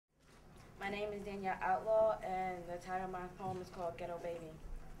name is Danielle Outlaw, and the title of my poem is called Ghetto Baby.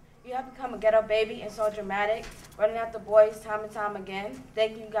 You have become a ghetto baby and so dramatic, running after boys time and time again,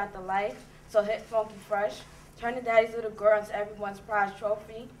 thinking you got the life, so hit funky fresh, turning daddy's little girl into everyone's prize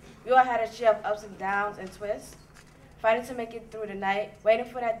trophy. We all had a share of ups and downs and twists, fighting to make it through the night, waiting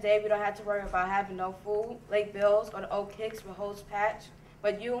for that day we don't have to worry about having no food, late bills, or the old kicks with holes patched.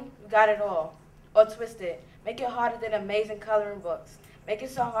 But you got it all, or twisted. Make it harder than amazing coloring books. Make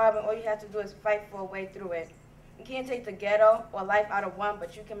it so hard when all you have to do is fight for a way through it. You can't take the ghetto or life out of one,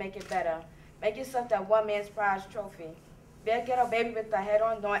 but you can make it better. Make yourself that one man's prize trophy. Be a ghetto baby with the head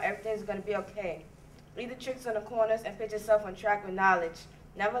on, knowing everything's going to be okay. Leave the tricks on the corners and put yourself on track with knowledge.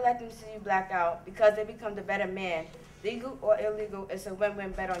 Never let them see you black out, because they become the better man. Legal or illegal, it's a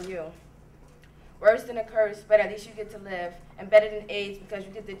win-win bet on you. Worse than a curse, but at least you get to live. And better than AIDS, because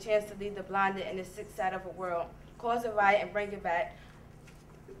you get the chance to lead the blinded in the sick side of the world. Cause a riot and bring it back.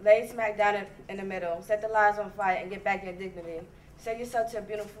 Lay smack down in the middle. Set the lives on fire and get back your dignity. Set yourself to a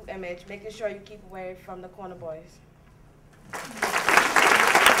beautiful image, making sure you keep away from the corner boys.